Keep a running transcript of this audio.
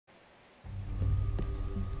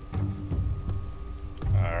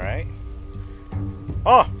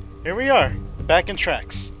Oh, here we are, back in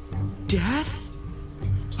tracks. Dad?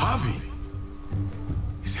 Javi!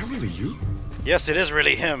 Is that really you? Yes, it is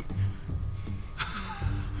really him.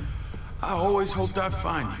 I always hoped I'd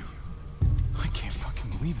find you. I can't fucking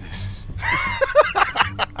believe this.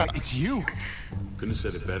 It's you. Couldn't have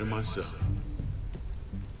said it better myself.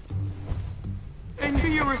 I knew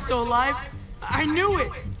you were still alive. I knew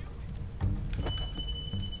it.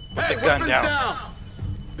 Hey, the gun weapons down!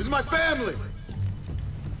 This is my family!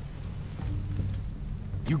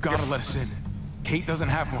 You gotta let us in. Kate doesn't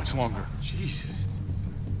have much longer. Jesus.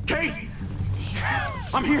 Kate!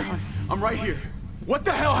 I'm here, hon. I'm right here. What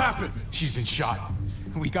the hell happened? She's been shot.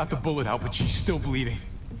 We got the bullet out, but she's still bleeding.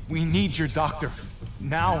 We need your doctor.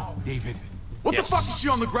 Now, David. What the fuck is she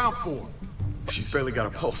on the ground for? She's barely got a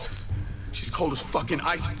pulse. She's cold as fucking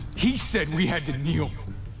ice. He said we had to kneel.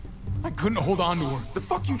 I couldn't hold on to her. The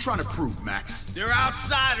fuck you trying to prove, Max? They're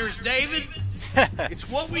outsiders, David. It's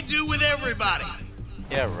what we do with everybody.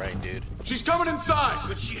 Yeah, right, dude. She's coming inside!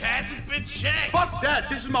 But she hasn't been checked. Fuck that!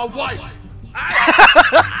 This is my wife!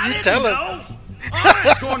 I You didn't tell him. know.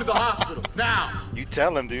 She's going to the hospital, now! You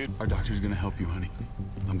tell him, dude. Our doctor's gonna help you, honey.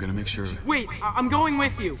 I'm gonna make sure. Wait, I'm going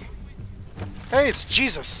with you. Hey, it's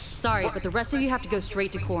Jesus. Sorry, but the rest of you have to go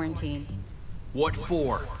straight to quarantine. What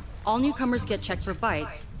for? All newcomers get checked for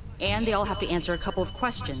bites, and they all have to answer a couple of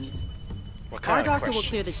questions. What Our kind of doctor will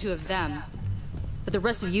clear the questions? two of them, but the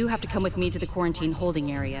rest of you have to come with me to the quarantine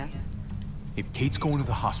holding area. If Kate's going to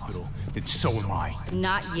the hospital, then so am I.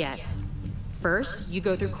 Not yet. First, you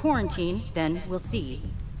go through quarantine, then we'll see.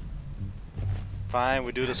 Fine,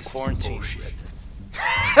 we do this quarantine. Bullshit.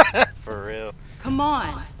 For real. Come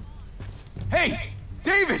on. Hey,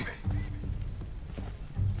 David!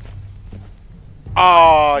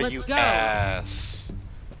 Oh, Let's you go. ass.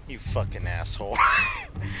 You fucking asshole.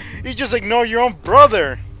 You just ignore your own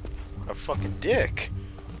brother. A fucking dick.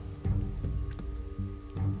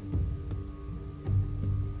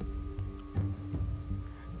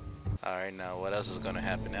 Alright, now what else is gonna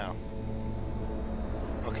happen now?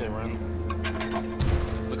 Okay, we're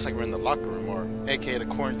in. Looks like we're in the locker room, or aka the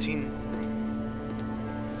quarantine room.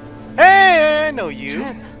 Hey, I know you.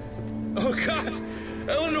 Oh God,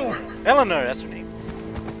 Eleanor! Eleanor, that's her name.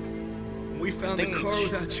 We found the car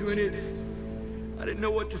without you in it. I didn't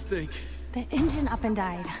know what to think. The engine up and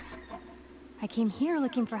died. I came here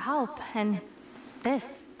looking for help, and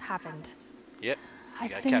this happened. Yep, you I've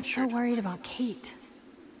got been captured. so worried about Kate.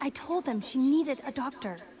 I told them she needed a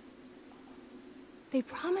doctor. They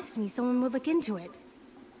promised me someone would look into it.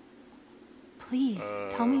 Please,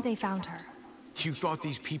 tell me they found her. You thought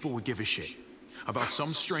these people would give a shit about some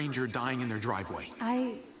stranger dying in their driveway.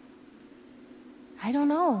 I don't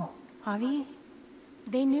know, Javi.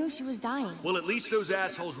 They knew she was dying. Well, at least those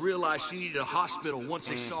assholes realized she needed a hospital once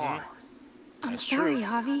they saw her. I'm That's sorry, true.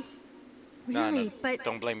 Javi. No, Really, no, but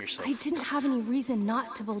don't blame yourself. I didn't have any reason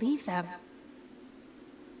not to believe them.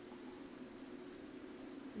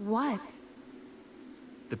 What?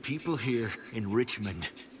 The people here in Richmond,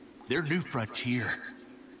 their new frontier.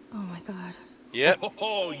 Oh my god. Yep.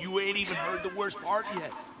 Oh, you ain't even heard the worst part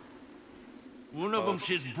yet. One of them's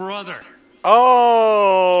his brother.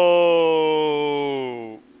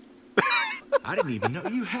 Oh. I didn't even know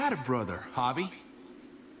you had a brother, Javi.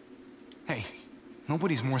 Hey,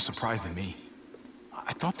 nobody's more surprised than me.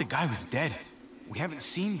 I thought the guy was dead. We haven't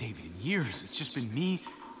seen David in years. It's just been me,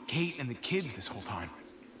 Kate, and the kids this whole time.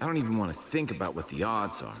 I don't even want to think about what the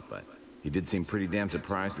odds are, but he did seem pretty damn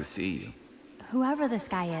surprised to see you. Whoever this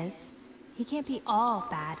guy is, he can't be all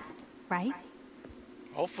bad, right?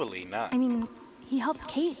 Hopefully not. I mean, he helped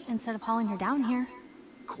Kate instead of hauling her down here.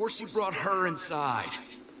 Of course he brought her inside.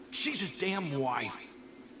 She's his damn wife.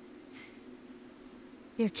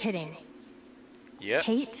 You're kidding. Yep.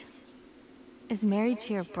 Kate is married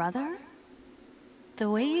to your brother? The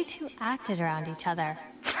way you two acted around each other.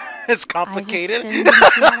 It's I complicated. just didn't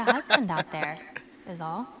think she had a husband out there, is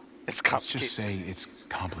all. It's Let's complicated. just say it's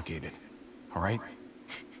complicated. All right?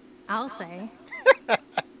 I'll say.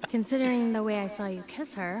 Considering the way I saw you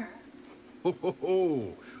kiss her.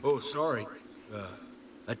 Oh, sorry.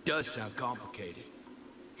 That does sound complicated.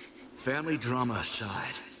 Family drama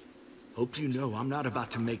aside, hope you know I'm not about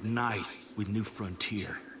to make nice with New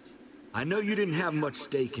Frontier. I know you didn't have much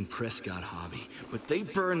stake in Prescott, Javi, but they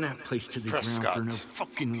burned that place to the ground for no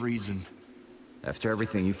fucking reason. After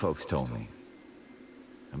everything you folks told me,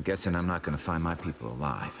 I'm guessing I'm not gonna find my people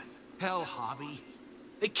alive. Hell, Javi.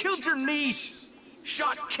 They killed your niece!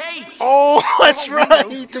 Shot Kate! Oh, that's Oh, right.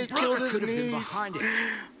 you know, They your killed brother his could have been niece. behind it.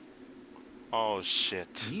 Oh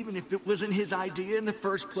shit. Even if it wasn't his idea in the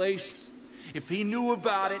first place, if he knew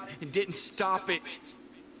about it and didn't stop it,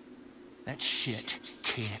 That shit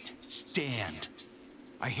can't stand.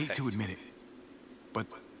 I hate to admit it, but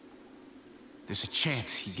there's a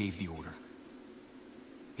chance he gave the order.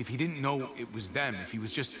 If he didn't know it was them, if he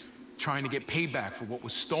was just trying to get payback for what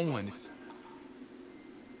was stolen,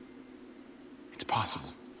 it's possible.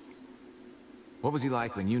 What was he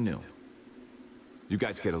like when you knew? You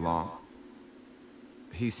guys get along?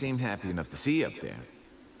 He seemed happy enough to see you up there.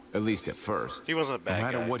 At least at first. He wasn't a bad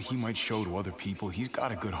guy. No matter what he might show to other people, he's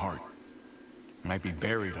got a good heart. Might be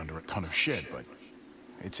buried under a ton of shit, but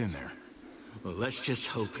it's in there. Well, let's just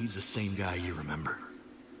hope he's the same guy you remember.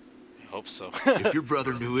 I hope so. If your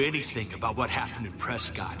brother knew anything about what happened in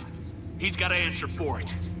Prescott, he's got to answer for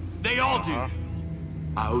it. They all do.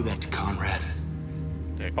 I owe that to Conrad.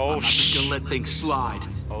 Oh, I'm not just gonna let things slide.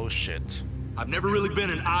 Oh, shit. I've never really been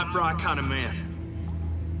an eye-for-eye kind of man.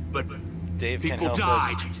 But Dave people can help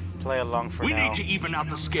died. us. Play along for We now. need to even out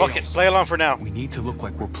the scales. Fuck it, play along for now. We need to look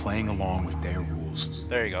like we're playing along with their rules.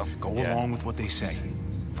 There you go. Go along with what they say.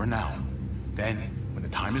 For now. Then, when the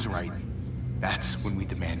time is right, that's when we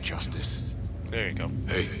demand justice. There you go.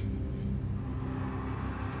 Hey,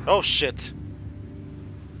 Oh, shit.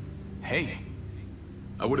 Hey,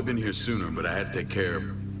 I would have been here sooner, but I had to take care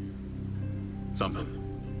of something.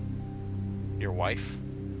 Your wife?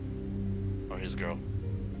 Or his girl?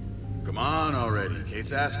 Come on already.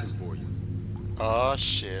 Kate's asking for you. Oh,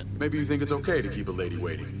 shit. Maybe you think it's okay to keep a lady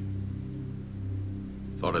waiting.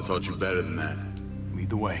 Thought I taught you better than that. lead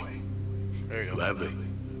the way. There you go. Gladly.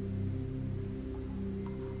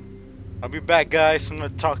 I'll be back, guys. I'm gonna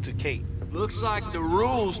talk to Kate. Looks like the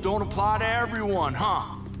rules don't apply to everyone, huh?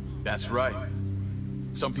 That's right.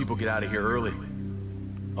 Some people get out of here early.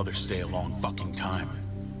 Others stay a long fucking time.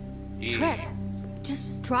 Trip,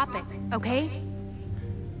 just drop it, okay?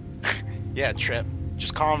 Yeah, Trip.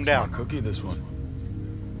 Just calm down. Cookie, this one.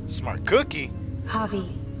 Smart cookie? Javi,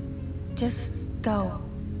 just go.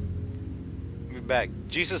 I'll be back.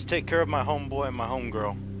 Jesus, take care of my homeboy and my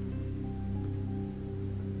homegirl.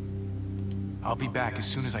 I'll be back as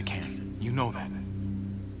soon as I can. You know that.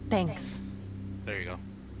 Thanks. There you go.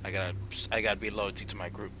 I gotta be loyalty to my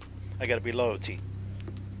group. I gotta be loyalty.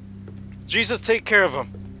 Jesus, take care of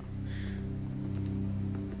him.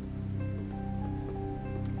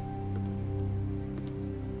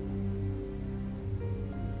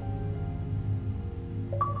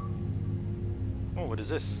 Oh, what is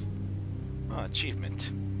this? Oh,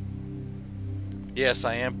 achievement. Yes,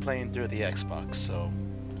 I am playing through the Xbox, so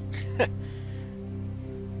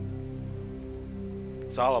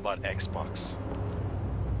it's all about Xbox.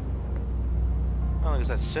 Oh, there's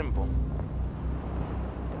that symbol.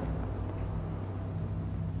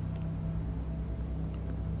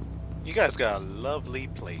 You guys got a lovely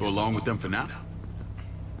place. Go along with them for now.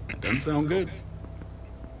 Doesn't sound good.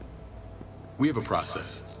 We have a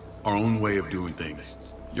process. Our own way of doing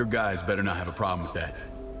things. Your guys better not have a problem with that.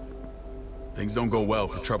 Things don't go well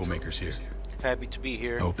for troublemakers here. Happy to be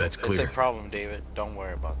here. I hope that's clear. It's a problem, David. Don't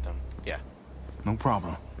worry about them. Yeah. No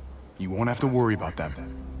problem. You won't have to worry about them.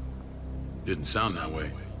 Didn't sound that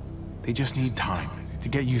way. They just need time to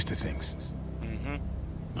get used to things. Mm-hmm.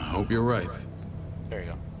 I hope you're right. There you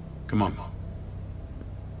go. Come on.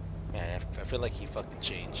 Man, I feel like he fucking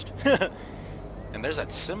changed. And there's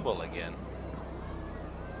that symbol again.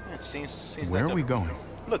 Yeah, seems Where like are we going?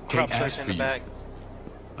 Look, Kate crop asked in for the you. back.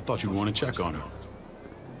 I thought you'd want to check on her.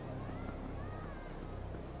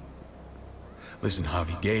 Listen,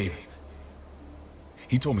 Javi, Gabe.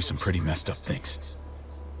 He told me some pretty messed up things.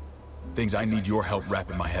 Things I need your help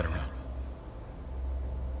wrapping my head around.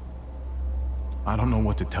 I don't know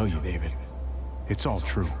what to tell you, David. It's all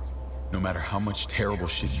true. No matter how much terrible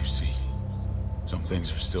shit you see, some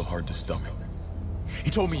things are still hard to stomach. He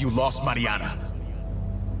told me you lost Mariana.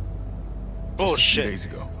 Bullshit. days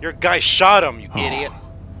ago. Your guy shot him, you idiot.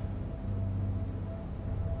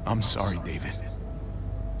 I'm sorry, David.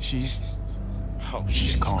 She's Oh,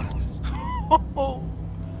 she's shit. gone.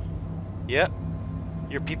 Yep.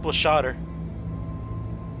 Your people shot her.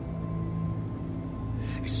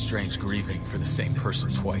 It's strange grieving for the same person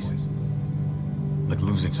twice. Like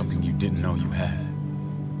losing something you didn't know you had.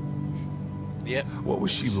 Yep. What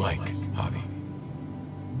was she like, Javi?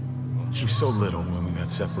 She was so little when we got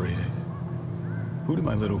separated. Who did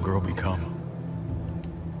my little girl become?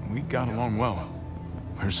 We got along well.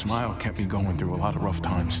 Her smile kept me going through a lot of rough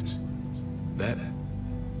times. That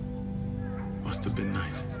must have been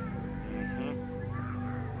nice.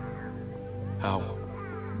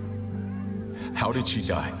 How did she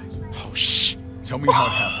die? Oh, shh. Tell me how it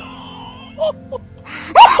happened.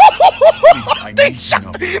 Please, I need to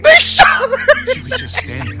know. They shot her! She was just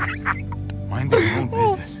standing there, minding her own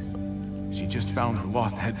business. She just found her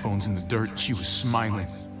lost headphones in the dirt. She was smiling.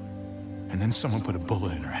 And then someone put a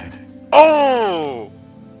bullet in her head. Oh!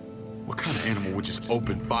 What kind of animal would just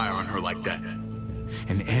open fire on her like that?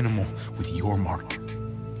 An animal with your mark.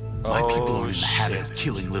 My people are in the habit of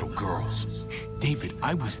killing little girls. David,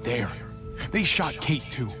 I was there. They shot Kate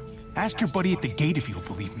too. Ask your buddy at the gate if you don't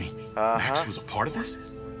believe me. Max was a part of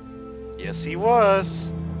this? Yes, he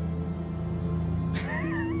was.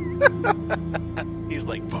 He's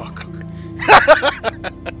like, fuck.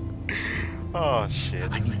 Oh,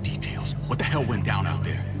 shit. I need details. What the hell went down out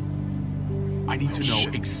there? I need to know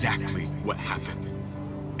exactly what happened.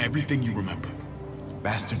 Everything you remember.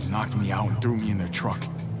 Bastards knocked me out and threw me in their truck.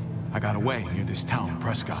 I got away near this town,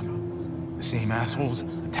 Prescott. The same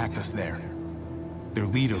assholes attacked us there. Their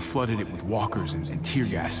leader flooded it with walkers and tear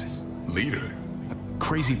gas. Leader? A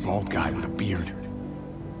crazy bald guy with a beard.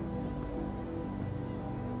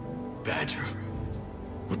 Badger,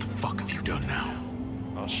 what the fuck have you done now?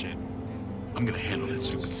 Oh, shit. I'm gonna handle that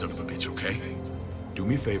stupid son of a bitch, okay? Do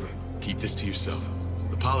me a favor, keep this to yourself.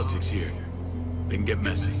 The politics here, they can get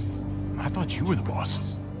messy. I thought you were the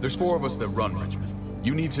boss. There's 4 of us that run Richmond.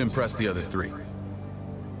 You need to impress the other 3.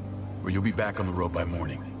 Or you'll be back on the road by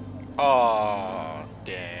morning. Oh,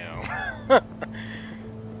 damn.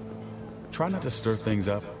 Try not to stir things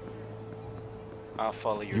up. I'll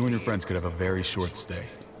follow your You and your lead. friends could have a very short stay.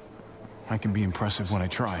 I can be impressive when I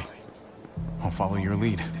try. I'll follow your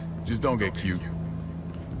lead. Just don't get cute.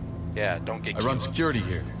 Yeah, don't get I run cute. security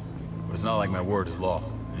here, but it's not like my word is law.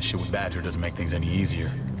 This shit with Badger doesn't make things any easier.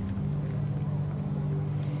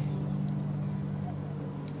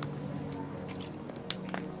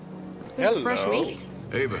 Hello. Fresh meat.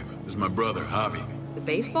 Ava, this is my brother, Javi. The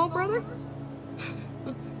baseball brother?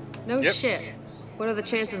 No Yep. shit. What are the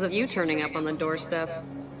chances of you turning up on the doorstep?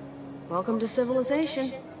 Welcome to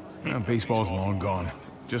civilization. Baseball's long gone.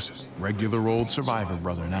 Just regular old survivor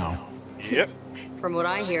brother now. Yep. From what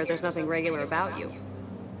I hear, there's nothing regular about you.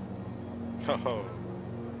 Oh.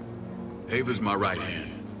 Ava's my right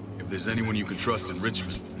hand. If there's anyone you can trust in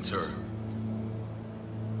Richmond, it's her.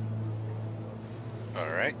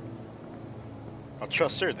 Alright. I'll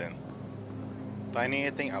trust her then. If I need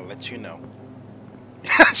anything, I'll let you know.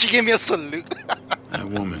 She gave me a salute. That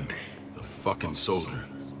woman, the fucking soldier.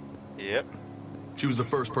 Yep. She was the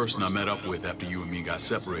first person I met up with after you and me got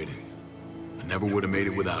separated. I never would have made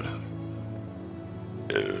it without her.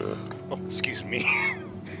 Oh, excuse me.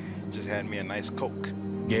 Just had me a nice Coke.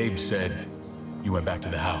 Gabe said you went back to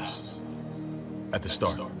the house. At the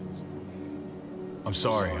start. I'm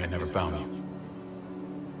sorry I never found you.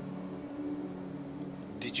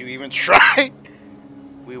 Did you even try?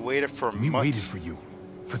 We waited for We months. waited for you.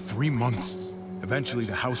 For 3 months. Eventually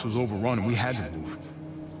the house was overrun and we had to move.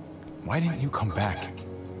 Why didn't you come back?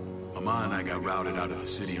 Mama and I got routed out of the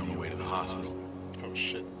city on the way to the hospital. Oh,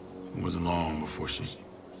 shit. It wasn't long before she...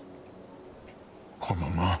 Poor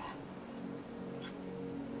Mama.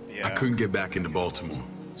 Yeah. I couldn't get back into Baltimore,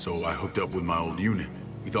 so I hooked up with my old unit.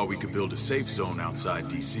 We thought we could build a safe zone outside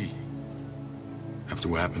D.C. After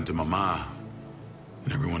what happened to Mama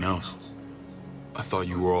and everyone else, I thought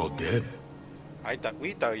you were all dead.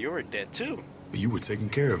 We thought you were dead too. But you were taking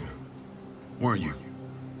care of her, weren't you?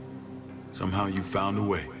 Somehow you found a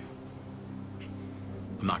way.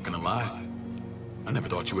 I'm not gonna lie. I never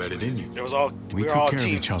thought you had it in you. It was all We were took all care of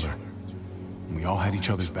team. each other. We all had each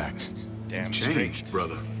other's backs. Damn You've straight. changed,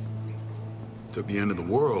 brother. Took the end of the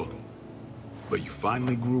world, but you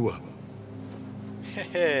finally grew up.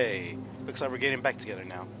 Hey, looks like we're getting back together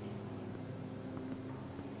now.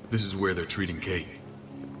 This is where they're treating Kate.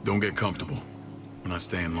 Don't get comfortable. We're not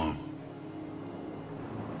staying long.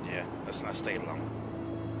 Yeah, let's not stay long.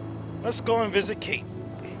 Let's go and visit Kate.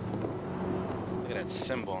 Look at that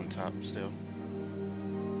symbol on top still.